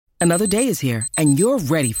Another day is here, and you're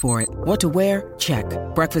ready for it. What to wear? Check.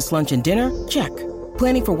 Breakfast, lunch, and dinner? Check.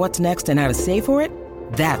 Planning for what's next and how to save for it?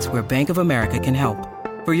 That's where Bank of America can help.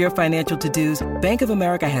 For your financial to-dos, Bank of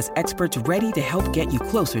America has experts ready to help get you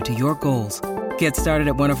closer to your goals. Get started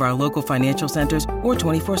at one of our local financial centers or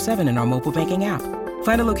 24/7 in our mobile banking app.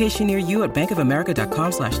 Find a location near you at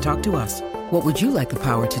bankofamerica.com/talktous. What would you like the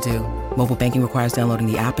power to do? Mobile banking requires downloading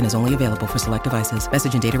the app and is only available for select devices.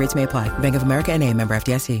 Message and data rates may apply. Bank of America N.A., member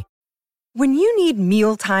FDIC. When you need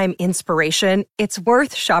mealtime inspiration, it's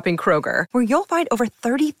worth shopping Kroger, where you'll find over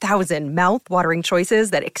 30,000 mouth-watering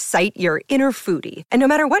choices that excite your inner foodie. And no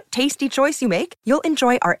matter what tasty choice you make, you'll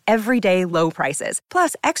enjoy our everyday low prices,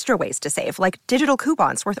 plus extra ways to save, like digital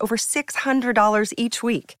coupons worth over $600 each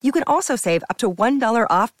week. You can also save up to $1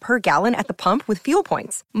 off per gallon at the pump with fuel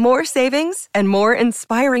points. More savings and more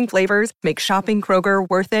inspiring flavors make shopping Kroger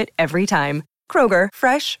worth it every time. Kroger,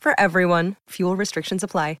 fresh for everyone. Fuel restrictions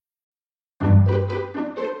apply.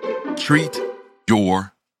 Treat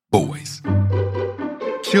your boys.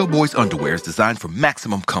 Chill Boys underwear is designed for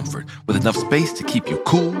maximum comfort with enough space to keep you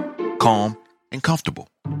cool, calm, and comfortable.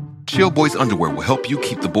 Chill Boys underwear will help you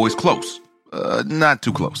keep the boys close, not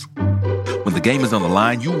too close. When the game is on the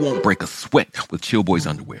line, you won't break a sweat with Chill Boys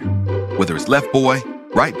underwear. Whether it's left boy,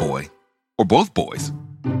 right boy, or both boys,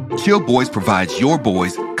 Chill Boys provides your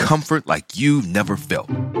boys comfort like you never felt.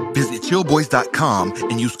 Visit chillboys.com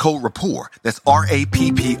and use code RAPPORT, that's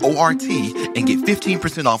RAPPORT, and get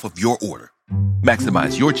 15% off of your order.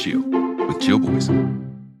 Maximize your chill with Chill Boys.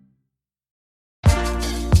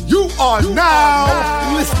 You are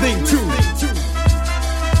now listening to...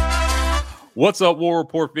 What's up, War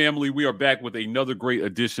Report family? We are back with another great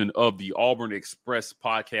edition of the Auburn Express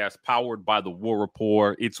podcast powered by the War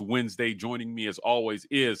Report. It's Wednesday. Joining me as always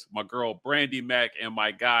is my girl Brandy Mack and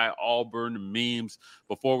my guy Auburn Memes.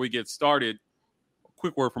 Before we get started, a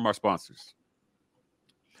quick word from our sponsors.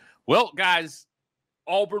 Well, guys,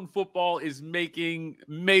 Auburn Football is making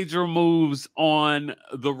major moves on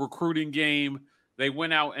the recruiting game. They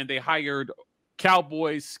went out and they hired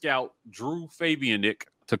Cowboys scout Drew Fabianich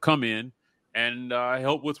to come in and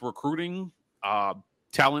help with recruiting,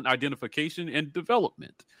 talent identification, and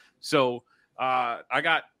development. So I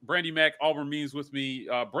got Brandy Mack, Auburn Memes with me.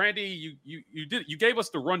 Brandy, you gave us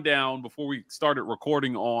the rundown before we started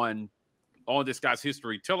recording on this guy's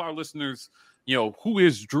history. Tell our listeners, who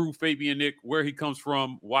is Drew Fabianich, where he comes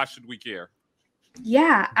from, why should we care?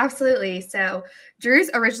 Yeah, absolutely. So Drew's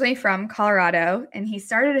originally from Colorado, and he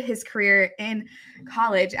started his career in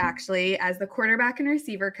college, actually, as the quarterback and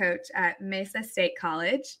receiver coach at Mesa State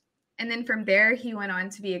College. And then from there, he went on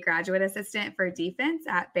to be a graduate assistant for defense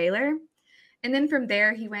at Baylor. And then from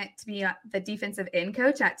there, he went to be the defensive end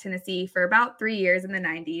coach at Tennessee for about 3 years in the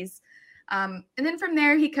 90s. And then from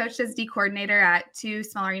there, he coached as D coordinator at two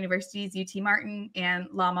smaller universities, UT Martin and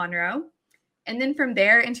La Monroe. And then from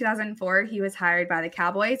there, in 2004, he was hired by the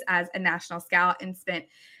Cowboys as a national scout and spent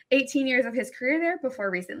 18 years of his career there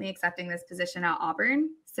before recently accepting this position at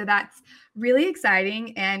Auburn. So that's really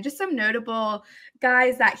exciting. And just some notable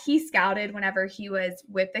guys that he scouted whenever he was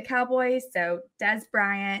with the Cowboys. So Des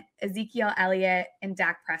Bryant, Ezekiel Elliott, and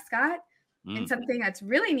Dak Prescott. And something that's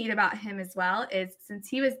really neat about him as well is since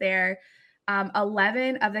he was there,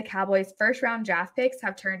 11 of the Cowboys' first-round draft picks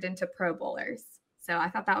have turned into Pro Bowlers. So I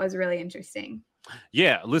thought that was really interesting.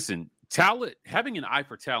 Yeah, listen, talent, having an eye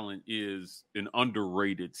for talent is an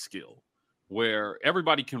underrated skill where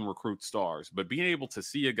everybody can recruit stars, but being able to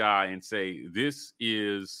see a guy and say, this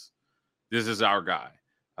is our guy.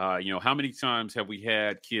 How many times have we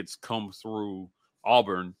had kids come through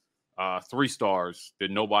Auburn, 3 stars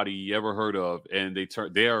that nobody ever heard of, and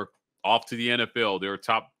they're off to the NFL. They're a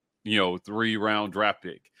top, 3-round draft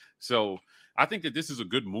pick. So I think that this is a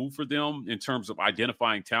good move for them in terms of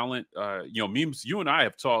identifying talent. Memes, you and I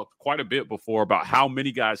have talked quite a bit before about how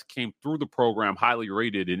many guys came through the program highly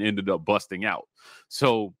rated and ended up busting out.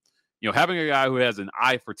 So, having a guy who has an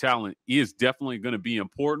eye for talent is definitely going to be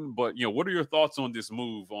important. But, what are your thoughts on this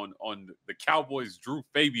move on the Cowboys' Drew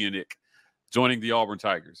Fabianich joining the Auburn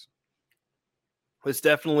Tigers? It's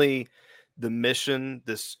definitely the mission,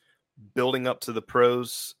 this building up to the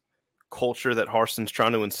pros culture that Harson's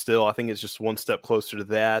trying to instill. I think it's just one step closer to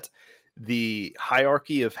that. The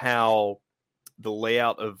hierarchy of how the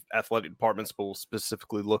layout of athletic departments will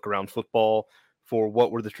specifically look around football for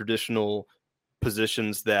what were the traditional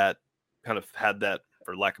positions that kind of had that,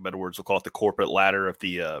 for lack of better words, we'll call it the corporate ladder of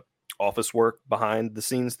the office work behind the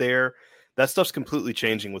scenes there. That stuff's completely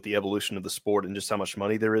changing with the evolution of the sport and just how much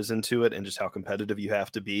money there is into it and just how competitive you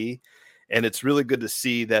have to be. And it's really good to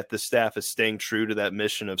see that the staff is staying true to that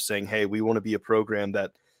mission of saying, hey, we want to be a program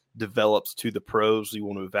that develops to the pros. You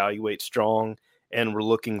want to evaluate strong, and we're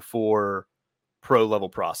looking for pro level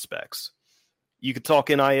prospects. You can talk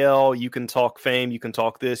NIL, you can talk fame, you can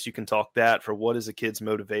talk this, you can talk that. For what is a kid's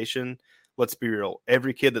motivation? Let's be real.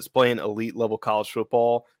 Every kid that's playing elite level college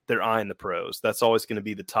football, they're eyeing the pros. That's always going to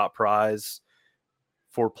be the top prize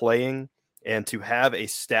for playing. And to have a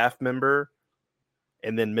staff member,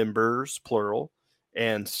 and then members, plural,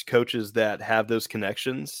 and coaches that have those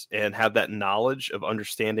connections and have that knowledge of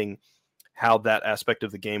understanding how that aspect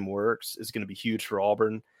of the game works is going to be huge for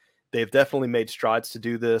Auburn. They've definitely made strides to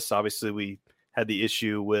do this. Obviously, we had the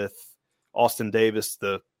issue with Austin Davis,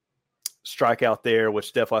 the strikeout there,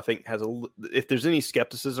 which definitely I think has if there's any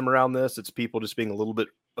skepticism around this, it's people just being a little bit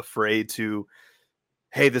afraid to,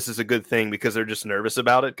 hey, this is a good thing, because they're just nervous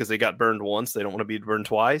about it because they got burned once. They don't want to be burned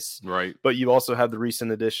twice. Right. But you also have the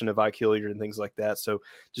recent addition of Ike Hilliard and things like that. So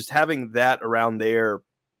just having that around there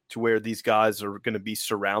to where these guys are going to be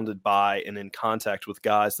surrounded by and in contact with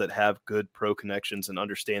guys that have good pro connections and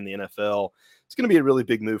understand the NFL, it's going to be a really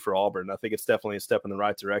big move for Auburn. I think it's definitely a step in the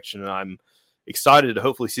right direction, and I'm excited to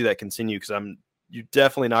hopefully see that continue, because you're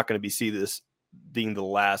definitely not going to see this being the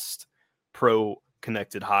last pro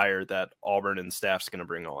connected hire that Auburn and staff's going to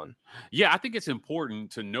bring on. Yeah, I think it's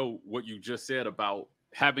important to note what you just said about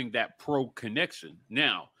having that pro connection.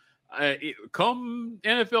 Now, come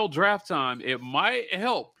NFL draft time, it might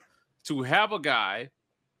help to have a guy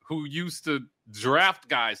who used to draft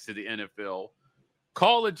guys to the NFL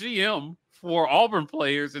call a GM for Auburn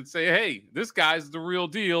players and say, hey, this guy's the real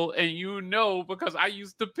deal. And because I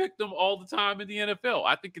used to pick them all the time in the NFL.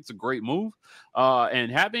 I think it's a great move.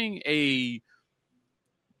 And having a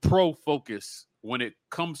pro focus when it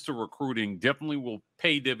comes to recruiting definitely will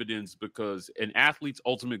pay dividends, because an athlete's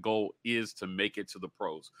ultimate goal is to make it to the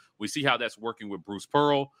pros. We see how that's working with Bruce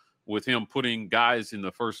Pearl, with him putting guys in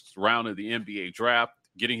the first round of the NBA draft.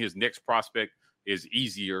 Getting his next prospect is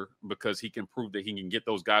easier because he can prove that he can get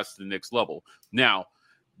those guys to the next level. Now,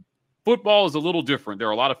 football is a little different. There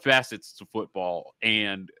are a lot of facets to football,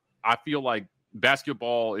 and I feel like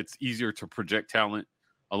basketball, it's easier to project talent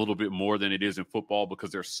a little bit more than it is in football, because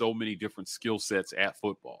there's so many different skill sets at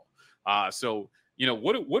football. So,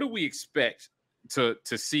 what do we expect to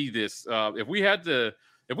see this? If we had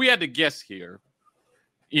to guess here,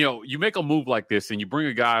 you make a move like this and you bring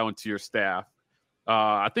a guy onto your staff.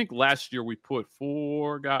 I think last year we put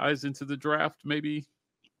 4 guys into the draft, maybe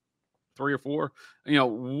 3 or 4.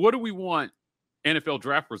 What do we want NFL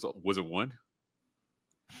draft result? Was it 1?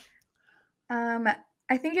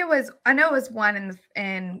 I think I know it was 1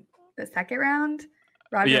 in the second round.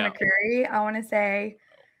 Roger McCreary, I want to say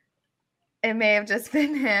it may have just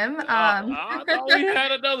been him. I thought we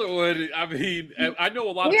had another one. I mean, I know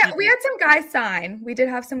a lot of people. We had some guys sign. We did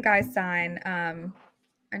have some guys sign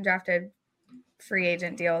undrafted free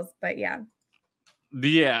agent deals, but yeah.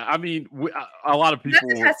 Yeah, I mean, a lot of people.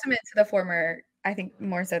 That's a testament to the former, I think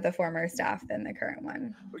more so the former staff than the current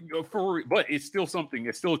one. But it's still something.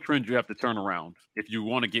 It's still a trend you have to turn around. If you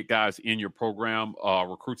want to get guys in your program,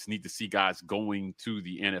 recruits need to see guys going to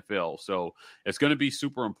the NFL. So it's going to be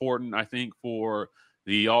super important, I think, for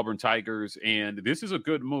the Auburn Tigers. And this is a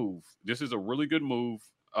good move. This is a really good move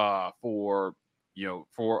for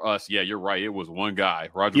us. Yeah, you're right. It was 1 guy,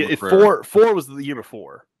 Roger McCreary. 4 was the year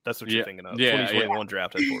before. That's what you're thinking of. Yeah, 2021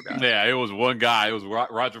 draft had 4 guys. Yeah, it was 1 guy. It was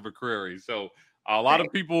Roger McCreary. So a lot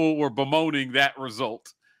of people were bemoaning that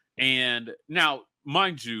result. And now,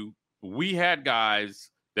 mind you, we had guys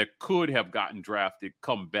that could have gotten drafted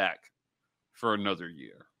come back for another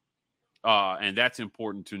year. And that's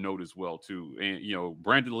important to note as well, too. And,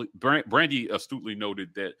 Brandy astutely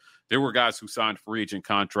noted that there were guys who signed free agent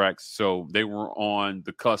contracts, so they were on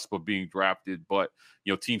the cusp of being drafted, but,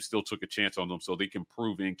 teams still took a chance on them so they can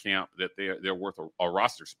prove in camp that they're worth a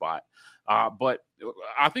roster spot. But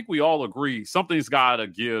I think we all agree something's got to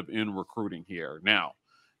give in recruiting here. Now,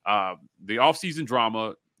 the offseason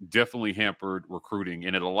drama definitely hampered recruiting,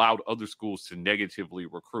 and it allowed other schools to negatively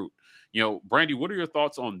recruit. Brandy, what are your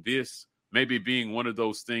thoughts on this maybe being one of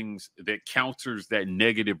those things that counters that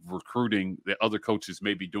negative recruiting that other coaches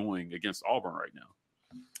may be doing against Auburn right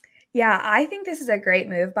now? Yeah, I think this is a great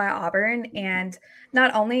move by Auburn. And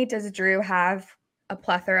not only does Drew have a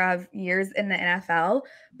plethora of years in the NFL,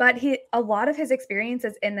 but a lot of his experience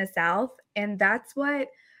is in the South. And that's what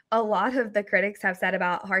a lot of the critics have said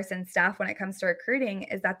about Harson's staff when it comes to recruiting,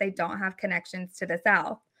 is that they don't have connections to the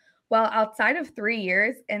South. Well, outside of 3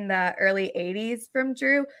 years in the early 80s from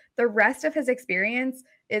Drew, the rest of his experience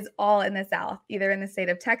is all in the South, either in the state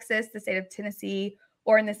of Texas, the state of Tennessee,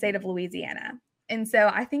 or in the state of Louisiana. And so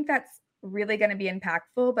I think that's really going to be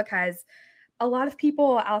impactful, because a lot of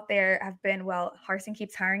people out there have been, well, Harsin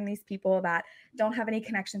keeps hiring these people that don't have any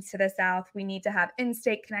connections to the South. We need to have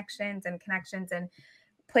in-state connections and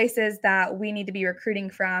places that we need to be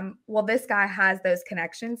recruiting from. Well, this guy has those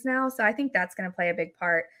connections now. So I think that's going to play a big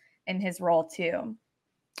part in his role too.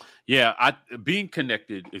 Yeah, being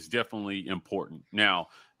connected is definitely important. Now,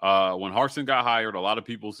 when Harsin got hired, a lot of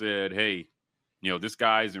people said, hey, this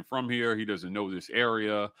guy isn't from here. He doesn't know this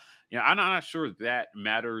area. I'm not sure that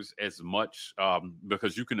matters as much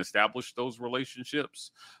because you can establish those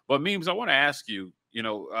relationships. But Memes, I want to ask you,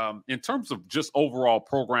 in terms of just overall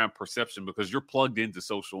program perception, because you're plugged into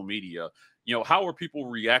social media, how are people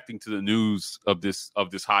reacting to the news of this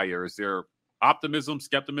hire? Is there optimism,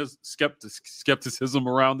 skepticism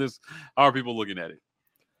around this? How are people looking at it?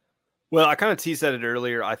 Well, I kind of teased at it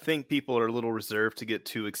earlier. I think people are a little reserved to get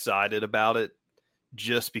too excited about it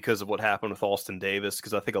just because of what happened with Alston Davis,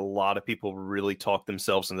 because I think a lot of people really talked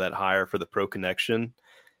themselves into that hire for the pro connection.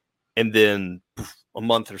 And then a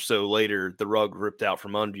month or so later, the rug ripped out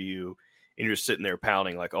from under you and you're sitting there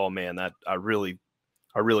pounding like, oh man, that I really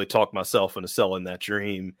talked myself into selling that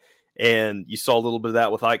dream. And you saw a little bit of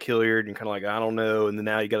that with Ike Hilliard and kind of like, I don't know. And then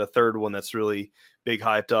now you got a third one that's really big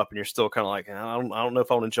hyped up and you're still kind of like, I don't know if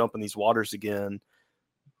I want to jump in these waters again.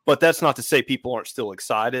 But that's not to say people aren't still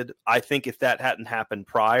excited. I think if that hadn't happened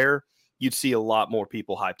prior, you'd see a lot more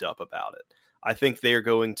people hyped up about it. I think they're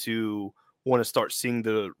going to want to start seeing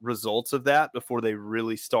the results of that before they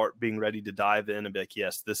really start being ready to dive in and be like,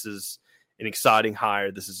 yes, this is an exciting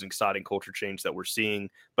hire. This is an exciting culture change that we're seeing.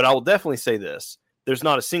 But I will definitely say this. There's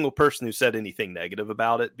not a single person who said anything negative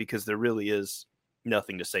about it because there really is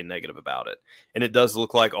nothing to say negative about it. And it does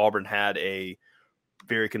look like Auburn had a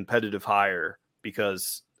very competitive hire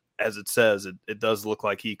because, as it says, it does look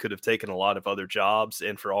like he could have taken a lot of other jobs,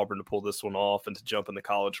 and for Auburn to pull this one off and to jump in the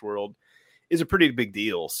college world is a pretty big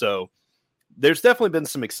deal. So there's definitely been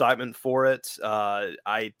some excitement for it.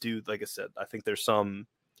 I do, like I said, I think there's a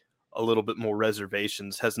little bit more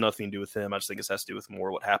reservations. Has nothing to do with him. I just think it has to do with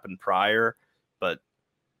more what happened prior. But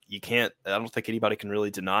I don't think anybody can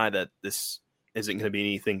really deny that this isn't going to be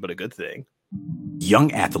anything but a good thing.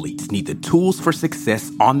 Young athletes need the tools for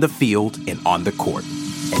success on the field and on the court.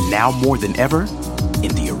 And now more than ever,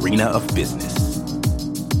 in the arena of business.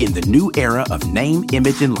 In the new era of name,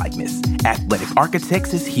 image, and likeness, Athletic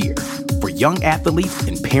Architects is here for young athletes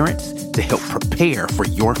and parents to help prepare for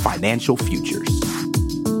your financial futures.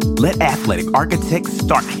 Let Athletic Architects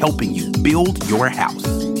start helping you build your house.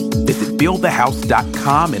 Visit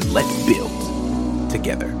buildthehouse.com and let's build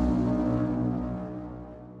together.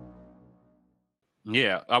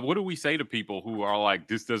 Yeah. What do we say to people who are like,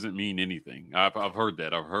 this doesn't mean anything? I've heard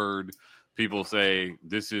that. I've heard people say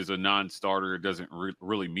this is a non-starter. It doesn't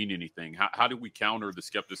really mean anything. How do we counter the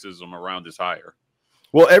skepticism around this hire?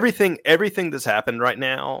 Well, everything that's happened right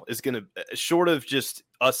now is going to, short of just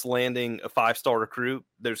us landing a 5-star recruit,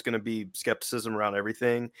 there's going to be skepticism around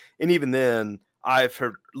everything. And even then, I've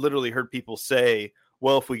literally heard people say,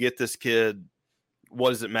 well, if we get this kid, what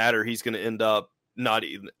does it matter? He's going to end up not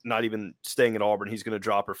even staying at Auburn. He's going to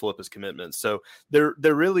drop or flip his commitment. So there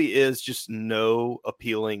really is just no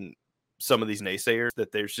appealing some of these naysayers,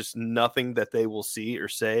 that there's just nothing that they will see or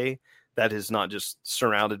say that is not just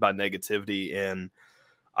surrounded by negativity. And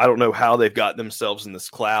I don't know how they've got themselves in this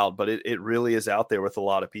cloud, but it really is out there with a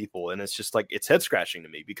lot of people. And it's just like, it's head scratching to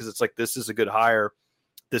me because it's like, this is a good hire.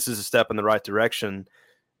 This is a step in the right direction.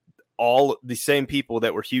 All the same people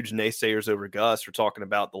that were huge naysayers over Gus were talking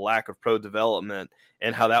about the lack of pro development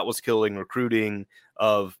and how that was killing recruiting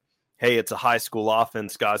of, hey, it's a high school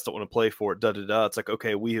offense. Guys don't want to play for it. It's like,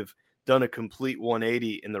 okay, we have done a complete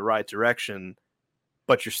 180 in the right direction,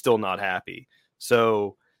 but you're still not happy.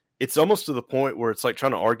 So it's almost to the point where it's like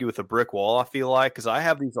trying to argue with a brick wall, I feel like, because I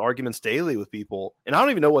have these arguments daily with people and I don't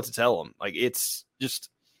even know what to tell them. Like, it's just,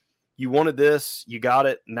 you wanted this, you got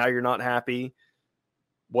it. Now you're not happy.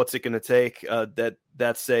 What's it going to take? I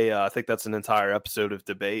think that's an entire episode of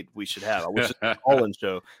debate we should have. I wish it was a call-in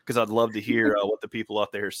show because I'd love to hear what the people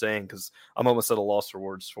out there are saying, because I'm almost at a loss for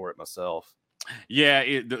words for it myself. Yeah,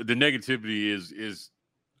 the negativity is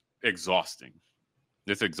exhausting.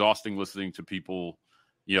 It's exhausting listening to people,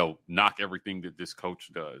 knock everything that this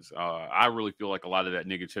coach does. I really feel like a lot of that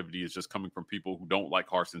negativity is just coming from people who don't like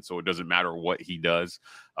Harsin, so it doesn't matter what he does.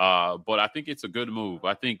 But I think it's a good move.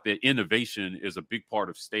 I think that innovation is a big part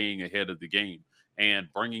of staying ahead of the game and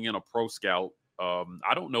bringing in a pro scout.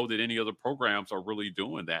 I don't know that any other programs are really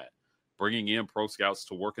doing that, bringing in pro scouts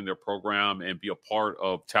to work in their program and be a part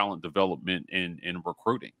of talent development and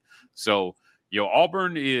recruiting. So,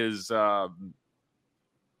 Auburn is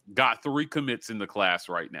got 3 commits in the class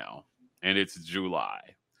right now, and it's July.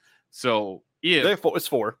 So Yeah, it's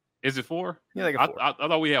 4. Is it 4? Yeah, they got 4. I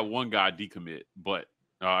thought we had one guy decommit, but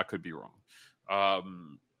I could be wrong.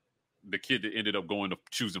 The kid that ended up going to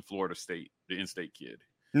choosing Florida State, the in-state kid.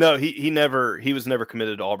 No, he was never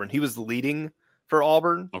committed to Auburn. He was leading for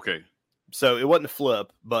Auburn. Okay. So it wasn't a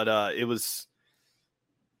flip, but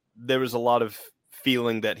there was a lot of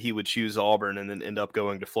feeling that he would choose Auburn and then end up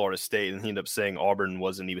going to Florida State, and he ended up saying Auburn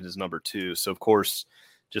wasn't even his number 2. So of course,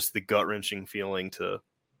 just the gut-wrenching feeling to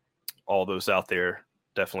all those out there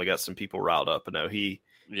definitely got some people riled up. But no, he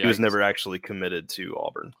was never actually committed to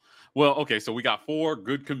Auburn. Well, okay, so we got 4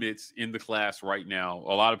 good commits in the class right now.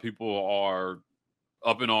 A lot of people are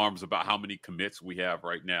up in arms about how many commits we have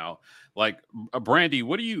right now. Like, Brandy,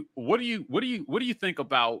 what do you think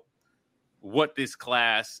about what this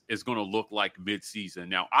class is going to look like mid-season?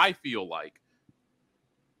 Now, I feel like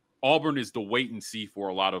Auburn is the wait and see for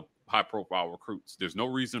a lot of high-profile recruits. There's no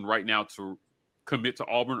reason right now to commit to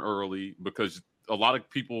Auburn early because a lot of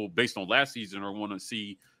people, based on last season, are want to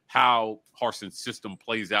see how Harson's system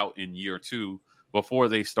plays out in year 2 before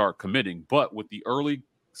they start committing. But with the early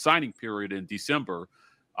signing period in December,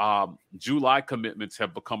 July commitments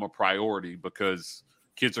have become a priority because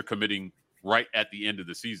kids are committing right at the end of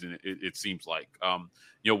the season. It seems like,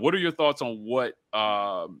 what are your thoughts on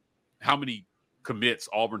how many commits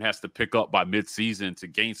Auburn has to pick up by mid-season to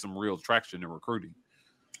gain some real traction in recruiting?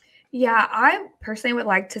 Yeah, I personally would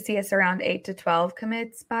like to see us around 8 to 12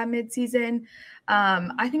 commits by midseason.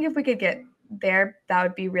 I think if we could get there, that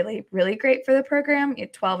would be really, really great for the program.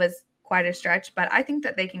 12 is quite a stretch, but I think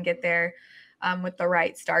that they can get there with the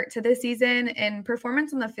right start to the season. And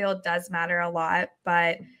performance on the field does matter a lot,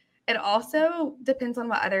 but it also depends on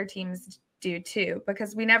what other teams do too,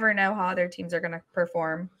 because we never know how other teams are going to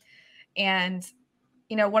perform. And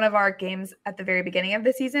one of our games at the very beginning of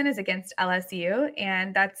the season is against LSU,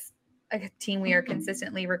 and that's a team we are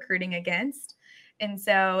consistently recruiting against. And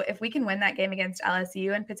so if we can win that game against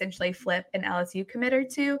LSU and potentially flip an LSU commit or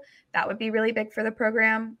 2, that would be really big for the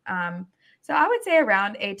program. So I would say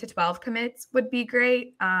around 8 to 12 commits would be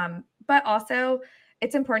great. But also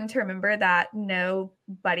it's important to remember that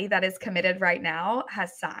nobody that is committed right now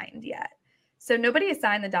has signed yet. So nobody has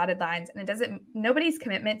signed the dotted lines, and nobody's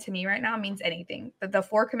commitment to me right now means anything. The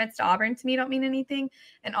 4 commits to Auburn to me don't mean anything,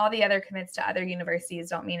 and all the other commits to other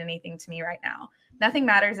universities don't mean anything to me right now. Nothing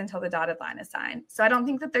matters until the dotted line is signed. So I don't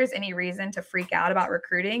think that there's any reason to freak out about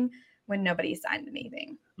recruiting when nobody's signed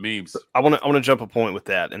anything. Memes. I want to jump a point with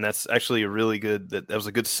that, and that's actually a really good. That was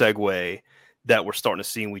a good segue that we're starting to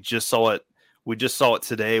see. And we just saw it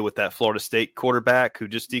today with that Florida State quarterback who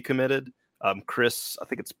just decommitted. Chris, I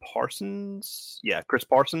think it's Parsons. Yeah, Chris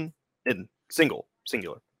Parson in singular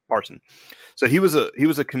Parson. So he was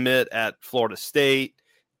a commit at Florida State,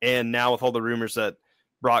 and now with all the rumors that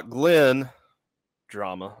Brock Glenn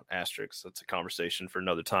drama asterisks, that's a conversation for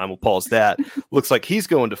another time. We'll pause that. Looks like he's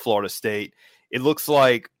going to Florida State. It looks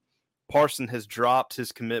like Parson has dropped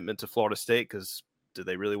his commitment to Florida State because do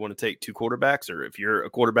they really want to take 2 quarterbacks? Or if you're a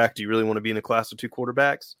quarterback, do you really want to be in a class of 2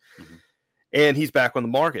 quarterbacks? Mm-hmm. And he's back on the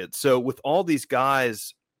market. So with all these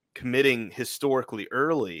guys committing historically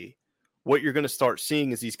early, what you're going to start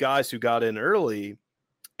seeing is these guys who got in early,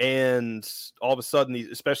 and all of a sudden,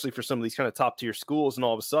 especially for some of these kind of top tier schools, and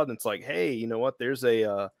all of a sudden it's like, hey, you know what? There's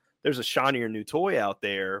a shinier new toy out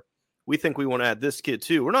there. We think we want to add this kid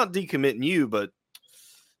too. We're not decommitting you, but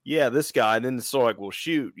yeah, this guy. And then it's sort of like, well,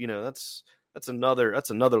 shoot, that's another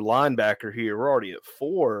linebacker here. We're already at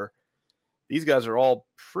 4. These guys are all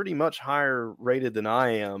pretty much higher rated than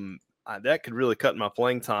I am. That could really cut my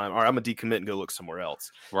playing time. All right, I'm going to decommit and go look somewhere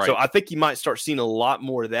else. Right. So I think you might start seeing a lot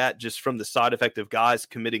more of that just from the side effect of guys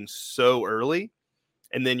committing so early.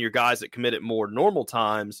 And then your guys that commit at more normal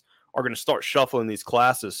times are going to start shuffling these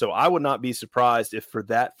classes. So I would not be surprised if for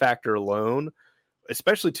that factor alone,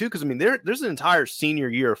 especially too, because, there's an entire senior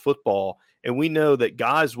year of football, and we know that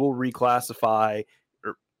guys will reclassify –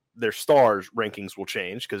 their stars rankings will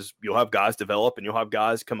change because you'll have guys develop and you'll have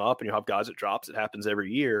guys come up and you'll have guys that drops. It happens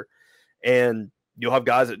every year. And you'll have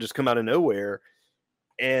guys that just come out of nowhere.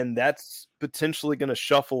 And that's potentially going to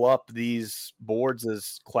shuffle up these boards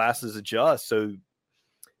as classes adjust. So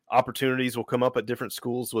opportunities will come up at different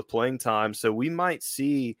schools with playing time. So we might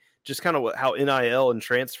see just kind of how NIL and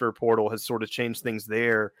transfer portal has sort of changed things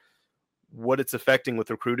there, what it's affecting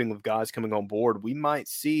with recruiting of guys coming on board. We might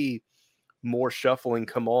see more shuffling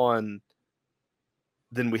come on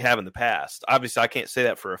than we have in the past. Obviously, I can't say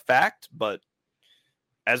that for a fact, but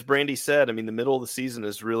as Brandy said, the middle of the season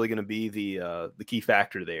is really going to be the key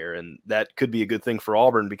factor there, and that could be a good thing for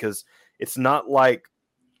Auburn because it's not like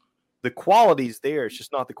the quality's there, it's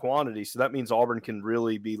just not the quantity. So that means Auburn can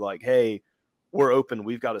really be like, hey, we're open.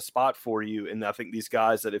 We've got a spot for you. And I think these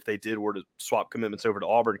guys that if they were to swap commitments over to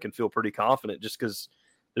Auburn can feel pretty confident just because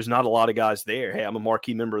there's not a lot of guys there. Hey, I'm a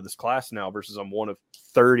marquee member of this class now versus I'm one of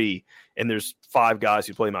 30 and there's 5 guys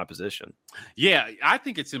who play my position. Yeah, I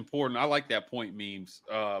think it's important. I like that point, Memes.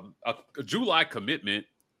 A July commitment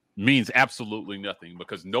means absolutely nothing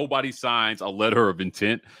because nobody signs a letter of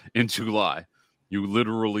intent in July. You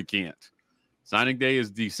literally can't. Signing day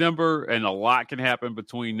is December, and a lot can happen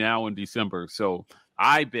between now and December. So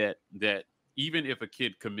I bet that even if a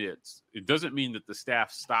kid commits, it doesn't mean that the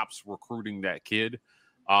staff stops recruiting that kid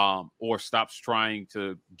or stops trying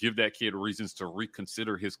to give that kid reasons to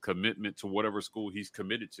reconsider his commitment to whatever school he's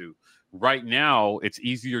committed to. Right now, it's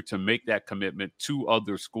easier to make that commitment to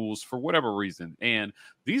other schools for whatever reason. And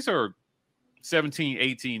these are 17,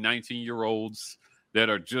 18, 19-year-olds that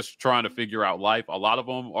are just trying to figure out life. A lot of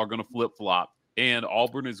them are going to flip-flop, and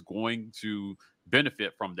Auburn is going to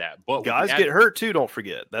benefit from that. But guys get hurt too, don't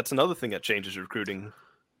forget. That's another thing that changes recruiting.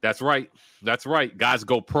 That's right. That's right. Guys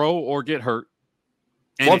go pro or get hurt.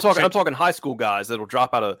 Well, I'm talking high school guys that'll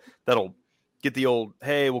drop out that'll get the old,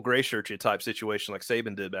 hey, we'll gray shirt you type situation like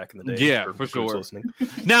Saban did back in the day. Yeah, for sure.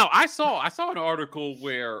 Now, I saw an article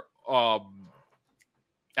where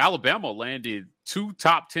Alabama landed 2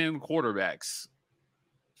 top 10 quarterbacks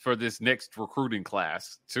for this next recruiting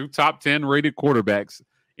class. 2 top 10 rated quarterbacks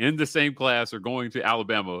in the same class are going to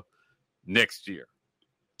Alabama next year.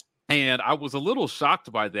 And I was a little shocked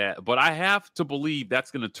by that, but I have to believe that's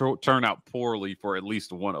going to turn out poorly for at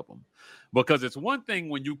least one of them. Because it's one thing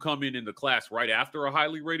when you come in the class right after a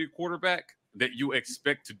highly rated quarterback that you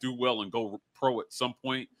expect to do well and go pro at some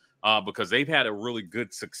point because they've had a really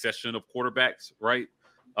good succession of quarterbacks, right?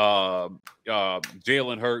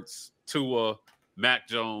 Jalen Hurts, Tua, Mac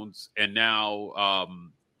Jones, and now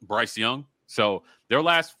Bryce Young. So their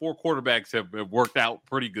last 4 quarterbacks have worked out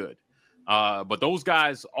pretty good. But those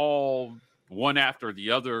guys all one after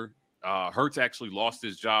the other. Hurts actually lost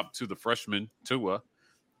his job to the freshman Tua.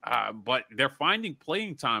 But they're finding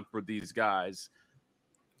playing time for these guys.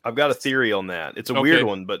 I've got a theory on that. It's a weird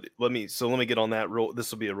one, but let me get on that.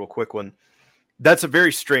 This will be a real quick one. That's a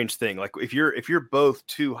very strange thing. Like if you're both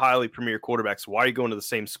 2 highly premier quarterbacks, why are you going to the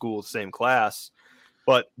same school, the same class?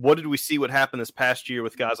 But what did we see what happened this past year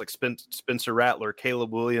with guys like Spencer Rattler,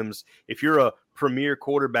 Caleb Williams? If you're a premier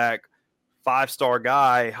quarterback, 5-star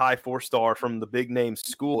guy, high 4-star from the big name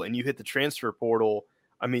school, and you hit the transfer portal,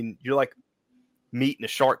 I mean, you're like meat in a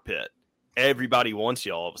shark pit. Everybody wants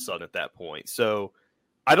you all of a sudden at that point. So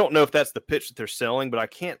I don't know if that's the pitch that they're selling, but I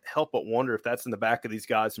can't help but wonder if that's in the back of these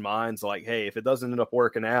guys' minds. Like, hey, if it doesn't end up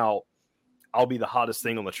working out, I'll be the hottest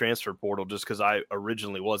thing on the transfer portal just because I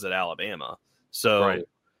originally was at Alabama. So right.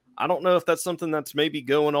 I don't know if that's something that's maybe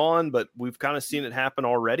going on, but we've kind of seen it happen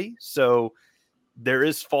already. So there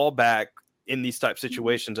is fallback in these type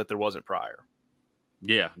situations that there wasn't prior.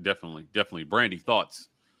 Yeah, definitely. Brandy, thoughts?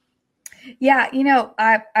 Yeah,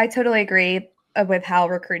 I totally agree with how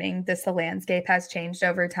recruiting the landscape has changed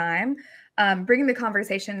over time. Bringing the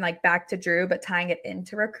conversation back to Drew, but tying it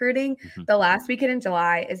into recruiting. Mm-hmm. The last weekend in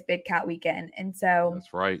July is Big Cat weekend. And so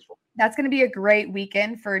that's right. That's going to be a great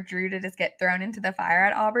weekend for Drew to just get thrown into the fire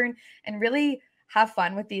at Auburn and really have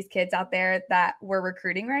fun with these kids out there that we're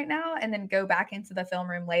recruiting right now, and then go back into the film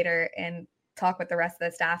room later and talk with the rest of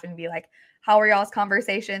the staff and be like, how are y'all's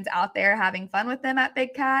conversations out there, having fun with them at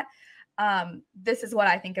Big Cat? This is what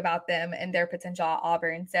I think about them and their potential at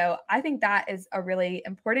Auburn. So I think that is a really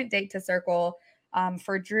important date to circle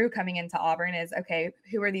for Drew coming into Auburn is, okay,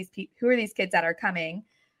 who are these kids that are coming?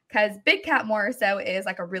 Because Big Cat more so is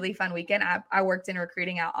like a really fun weekend. I worked in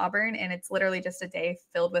recruiting at Auburn, and it's literally just a day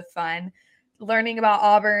filled with fun, learning about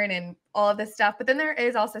Auburn and all of this stuff. But then there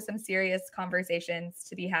is also some serious conversations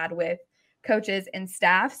to be had with coaches and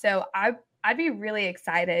staff. So I'd be really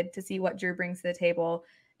excited to see what Drew brings to the table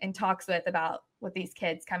and talks with these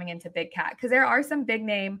kids coming into Big Cat. Because there are some big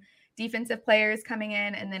name defensive players coming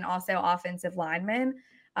in, and then also offensive linemen,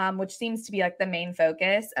 which seems to be like the main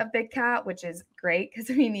focus of Big Cat, which is great because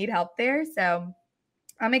we need help there. So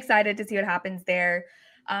I'm excited to see what happens there.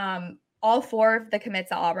 All 4 of the commits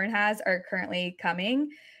that Auburn has are currently coming.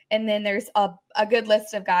 And then there's a good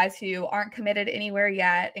list of guys who aren't committed anywhere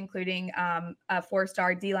yet, including a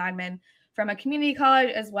 4-star D lineman from a community college,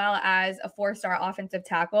 as well as a 4-star offensive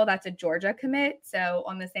tackle. That's a Georgia commit. So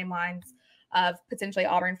on the same lines of potentially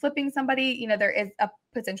Auburn flipping somebody, there is a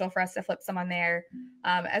potential for us to flip someone there,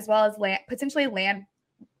 as well as potentially land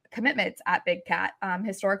commitments at Big Cat.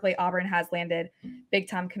 Historically, Auburn has landed big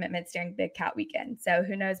time commitments during Big Cat weekend. So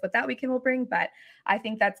who knows what that weekend will bring, but I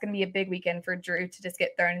think that's going to be a big weekend for Drew to just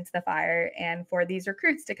get thrown into the fire and for these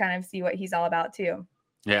recruits to kind of see what he's all about too.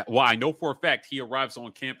 Yeah, well, I know for a fact he arrives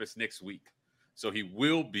on campus next week. So he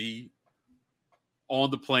will be on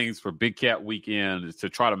the plains for Big Cat Weekend to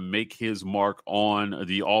try to make his mark on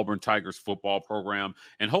the Auburn Tigers football program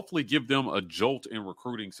and hopefully give them a jolt in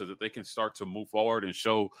recruiting so that they can start to move forward and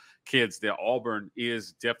show kids that Auburn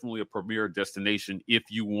is definitely a premier destination if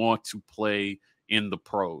you want to play in the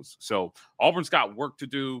pros. So Auburn's got work to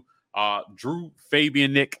do. Drew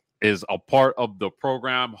Fabianich is a part of the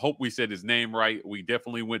program. Hope we said his name right. We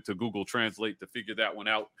definitely went to Google Translate to figure that one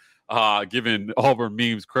out, giving Auburn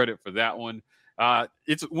Memes credit for that one.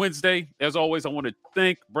 It's Wednesday. As always, I want to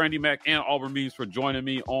thank Brandy Mack and Auburn Memes for joining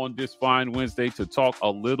me on this fine Wednesday to talk a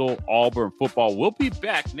little Auburn football. We'll be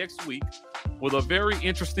back next week with a very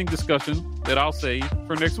interesting discussion that I'll save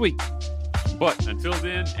for next week. But until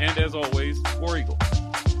then, and as always, War Eagle.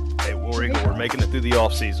 Hey, War Eagle, we're making it through the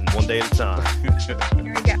offseason one day at a time. Here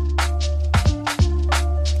we go.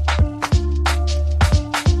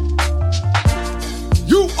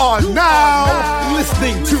 You are now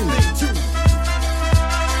listening to